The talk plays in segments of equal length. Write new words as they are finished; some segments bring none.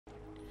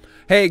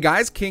Hey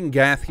guys,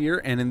 kinggath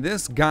here, and in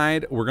this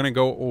guide we're going to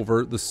go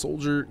over the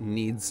soldier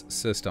needs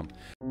system.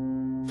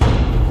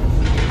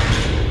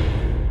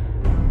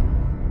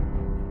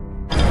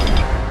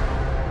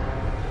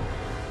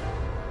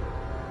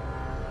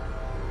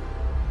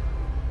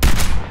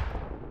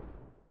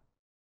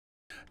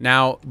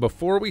 Now,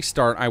 before we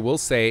start, I will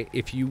say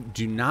if you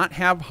do not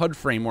have HUD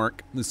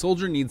framework, the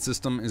soldier needs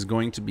system is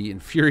going to be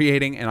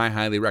infuriating, and I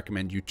highly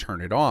recommend you turn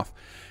it off.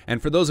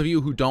 And for those of you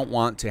who don't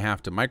want to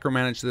have to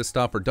micromanage this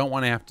stuff or don't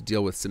want to have to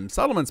deal with sim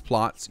settlements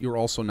plots, you're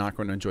also not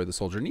going to enjoy the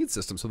soldier needs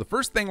system. So the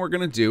first thing we're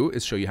going to do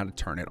is show you how to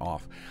turn it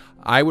off.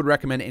 I would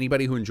recommend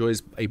anybody who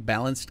enjoys a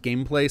balanced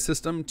gameplay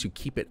system to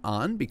keep it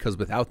on, because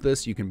without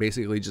this, you can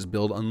basically just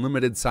build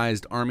unlimited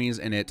sized armies,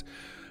 and it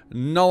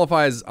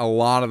nullifies a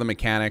lot of the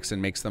mechanics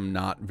and makes them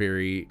not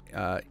very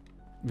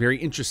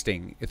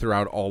interesting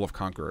throughout all of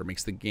Conqueror. It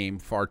makes the game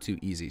far too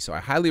easy. So I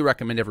highly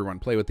recommend everyone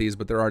play with these,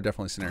 but there are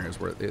definitely scenarios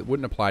where it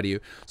wouldn't apply to you.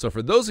 So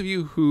for those of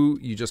you who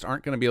you just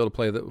aren't going to be able to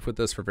play with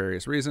this for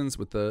various reasons,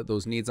 with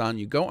those needs on,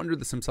 you go under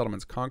the Sim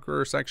Settlements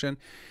Conqueror section,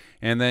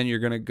 and then you're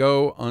going to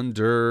go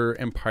under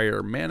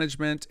Empire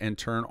Management and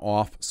turn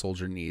off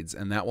Soldier Needs.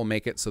 And that will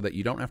make it so that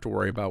you don't have to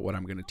worry about what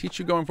I'm going to teach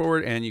you going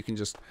forward, and you can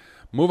just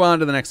move on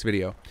to the next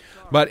video.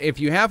 But if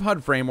you have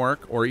HUD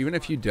framework, or even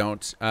if you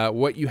don't,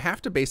 what you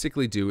have to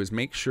basically do is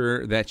make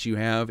sure that you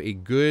have a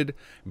good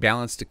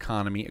balanced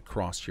economy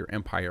across your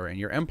empire. And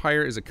your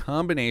empire is a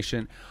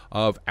combination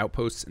of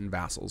outposts and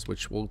vassals,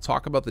 which we'll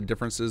talk about the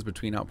differences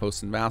between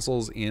outposts and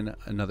vassals in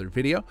another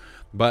video.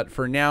 But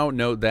for now,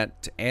 note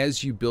that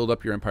as you build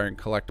up your empire and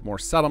collect more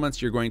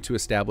settlements, you're going to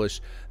establish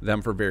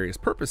them for various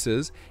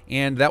purposes,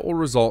 and that will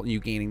result in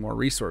you gaining more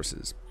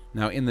resources.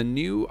 Now, in the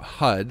new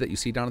HUD that you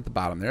see down at the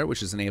bottom there,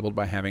 which is enabled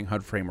by having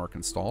HUD framework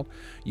installed,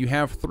 you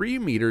have 3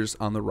 meters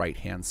on the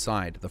right-hand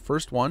side. The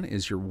first one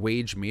is your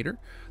wage meter.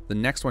 The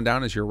next one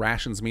down is your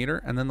rations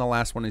meter, and then the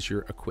last one is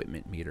your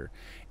equipment meter.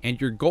 And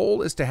your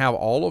goal is to have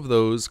all of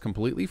those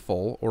completely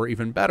full, or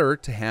even better,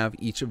 to have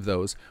each of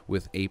those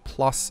with a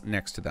plus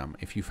next to them.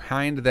 If you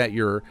find that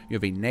you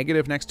have a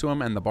negative next to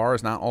them and the bar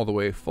is not all the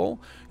way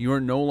full, you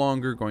are no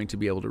longer going to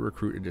be able to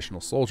recruit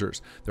additional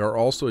soldiers. There are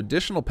also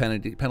additional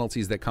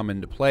penalties that come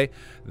into play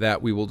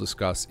that we will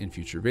discuss in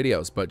future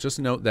videos. But just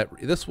note that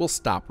this will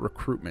stop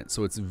recruitment,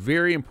 so it's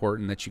very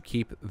important that you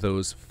keep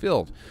those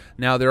filled.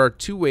 Now, there are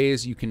 2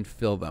 ways you can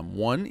fill them.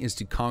 One is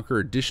to conquer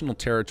additional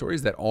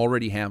territories that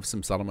already have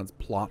some settlements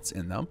plots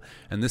in them,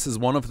 and this is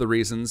one of the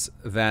reasons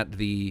that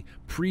the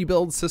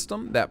pre-build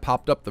system that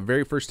popped up the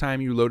very first time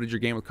you loaded your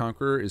game with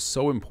Conqueror is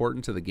so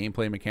important to the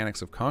gameplay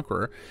mechanics of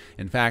Conqueror.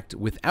 In fact,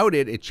 without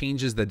it, it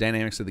changes the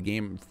dynamics of the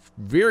game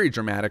very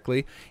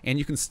dramatically, and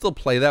you can still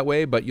play that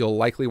way, but you'll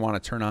likely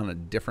want to turn on a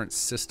different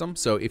system.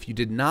 So if you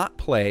did not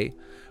play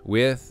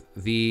with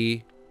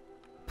the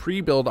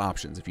pre-build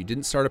options, if you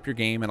didn't start up your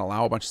game and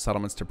allow a bunch of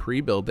settlements to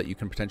pre-build that you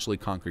can potentially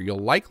conquer, you'll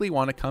likely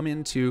want to come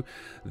into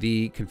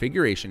the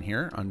configuration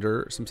here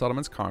under Some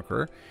Settlements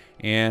Conqueror,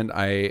 and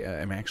I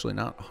am actually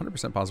not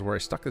 100% positive where I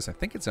stuck this. I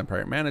think it's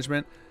Empire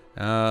Management.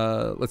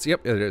 Let's see.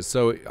 Yep, it is.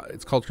 So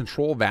it's called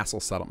Control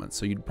Vassal Settlements.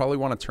 So you'd probably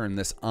want to turn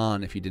this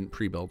on if you didn't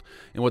pre-build.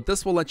 And what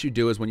this will let you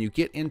do is when you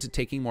get into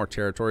taking more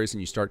territories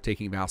and you start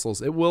taking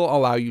vassals, it will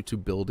allow you to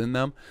build in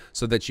them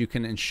so that you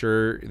can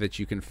ensure that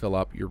you can fill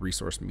up your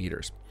resource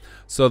meters.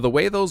 So the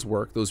way those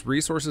work, those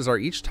resources are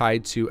each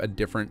tied to a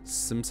different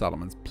Sim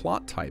Settlements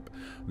plot type.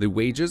 The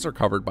wages are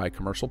covered by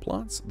commercial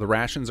plots, the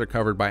rations are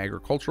covered by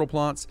agricultural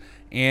plots,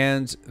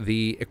 and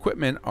the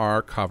equipment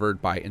are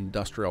covered by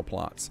industrial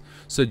plots.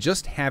 So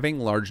just having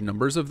large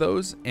numbers of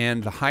those,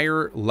 and the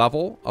higher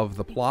level of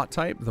the plot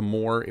type, the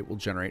more it will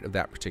generate of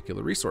that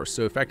particular resource.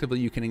 So effectively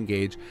you can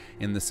engage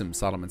in the Sim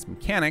Settlements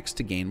mechanics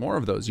to gain more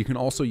of those. You can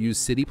also use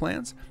city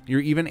plans.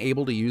 You're even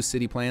able to use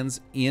city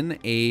plans in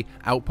a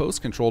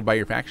outpost controlled by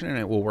your faction, and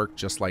it will work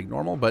just like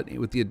normal, but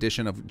with the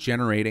addition of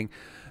generating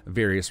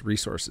various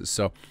resources.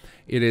 So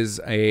it is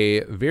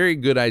a very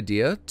good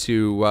idea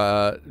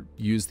to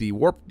use the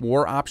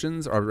war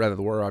options, or rather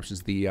the war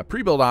options, the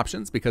pre-build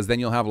options, because then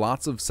you'll have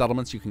lots of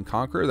settlements you can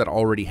conquer that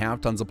already have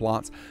tons of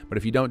plots. But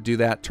if you don't do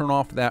that, turn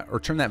off that, or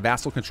turn that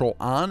vassal control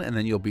on, and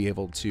then you'll be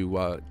able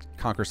to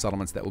conquer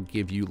settlements that will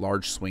give you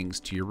large swings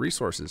to your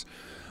resources.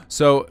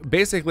 So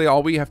basically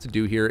all we have to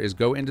do here is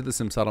go into the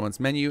Sim Settlements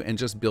menu and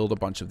just build a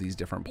bunch of these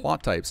different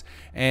plot types.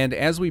 And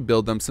as we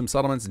build them, Sim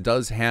Settlements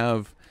does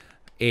have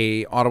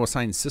a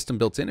auto-assigned system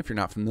built in if you're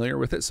not familiar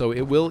with it, so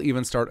it will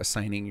even start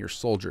assigning your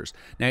soldiers.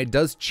 Now, it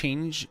does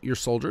change your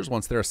soldiers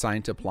once they're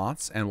assigned to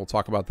plots, and we'll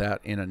talk about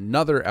that in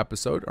another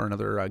episode, or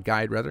another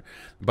guide rather.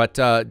 But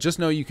just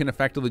know you can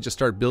effectively just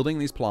start building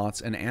these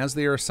plots, and as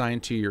they are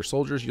assigned to your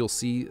soldiers, you'll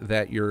see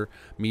that your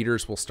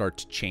meters will start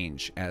to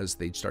change as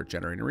they start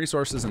generating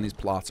resources and these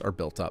plots are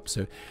built up.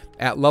 So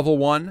at level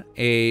 1,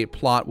 a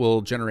plot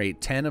will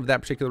generate 10 of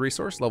that particular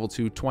resource, level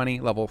 2, 20,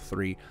 level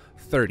 3,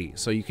 30.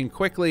 So you can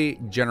quickly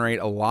generate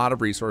a lot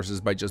of resources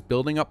by just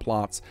building up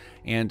plots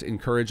and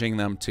encouraging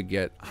them to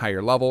get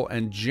higher level,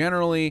 and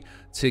generally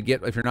to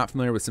get, if you're not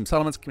familiar with Sim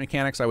Settlements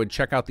mechanics, I would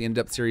check out the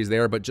in-depth series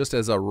there. But just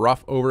as a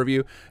rough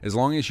overview, as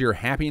long as your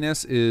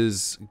happiness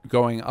is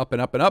going up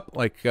and up and up,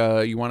 like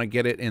you want to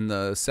get it in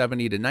the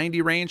 70 to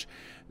 90 range,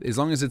 as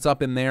long as it's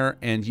up in there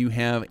and you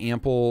have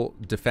ample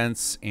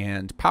defense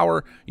and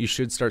power, you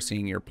should start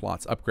seeing your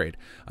plots upgrade.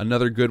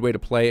 Another good way to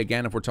play,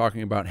 again, if we're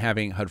talking about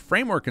having HUD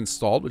framework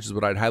installed, which is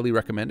what I'd highly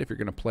recommend if you're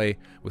going to play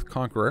with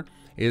Conqueror,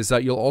 is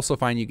you'll also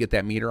find you get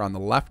that meter on the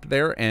left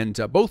there, and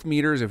both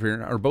meters,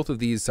 or both of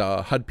these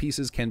HUD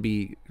pieces, can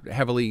be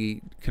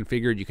heavily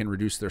configured. You can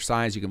reduce their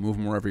size, you can move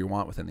them wherever you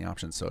want within the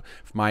options. So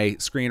if my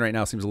screen right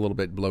now seems a little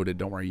bit bloated,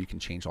 don't worry, you can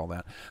change all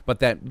that. But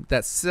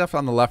that stuff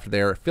on the left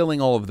there,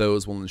 filling all of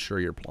those will ensure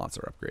your plots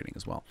are upgrading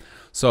as well.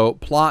 So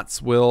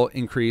plots will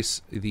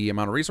increase the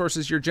amount of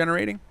resources you're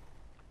generating.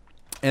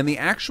 And the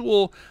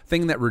actual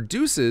thing that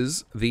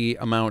reduces the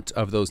amount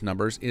of those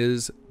numbers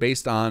is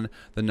based on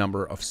the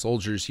number of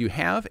soldiers you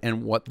have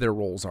and what their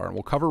roles are. And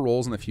we'll cover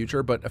roles in the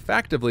future, but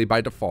effectively,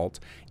 by default,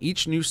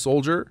 each new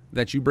soldier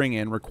that you bring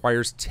in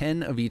requires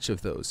 10 of each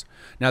of those.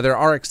 Now, there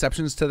are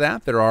exceptions to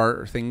that. There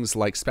are things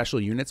like special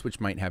units,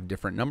 which might have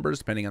different numbers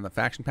depending on the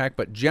faction pack.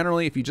 But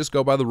generally, if you just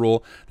go by the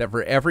rule that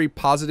for every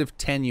positive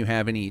 10 you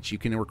have in each, you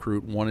can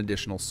recruit one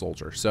additional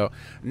soldier. So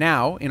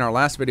now, in our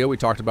last video, we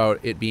talked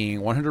about it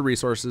being 100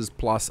 resources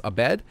plus a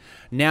bed.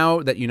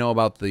 Now that you know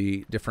about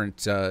the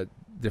different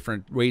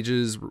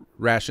wages,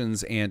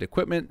 rations, and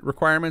equipment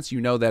requirements, you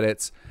know that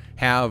it's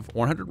have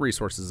 100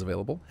 resources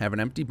available, have an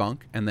empty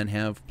bunk, and then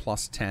have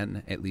plus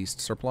 10 at least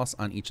surplus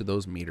on each of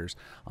those meters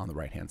on the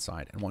right hand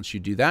side. And once you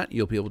do that,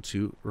 you'll be able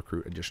to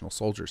recruit additional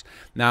soldiers.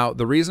 Now,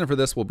 the reason for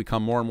this will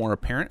become more and more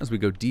apparent as we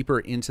go deeper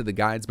into the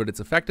guides, but it's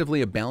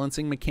effectively a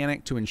balancing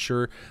mechanic to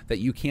ensure that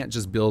you can't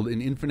just build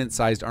an infinite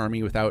sized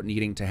army without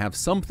needing to have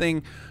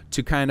something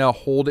to kind of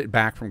hold it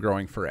back from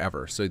growing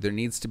forever. So there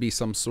needs to be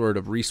some sort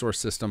of resource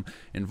system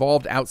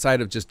involved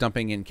outside of just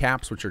dumping in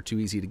caps, which are too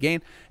easy to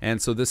gain.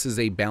 And so this is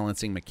a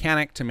balancing mechanic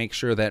to make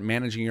sure that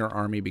managing your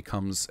army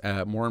becomes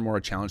more and more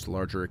a challenge the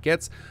larger it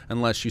gets,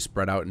 unless you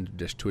spread out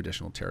into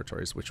additional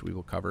territories, which we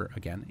will cover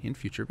again in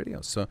future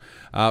videos. So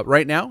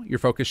right now, your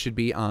focus should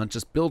be on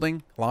just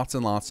building lots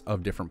and lots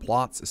of different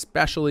plots,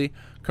 especially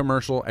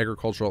commercial,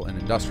 agricultural, and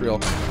industrial,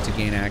 to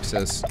gain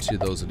access to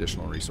those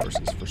additional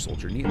resources for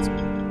soldier needs.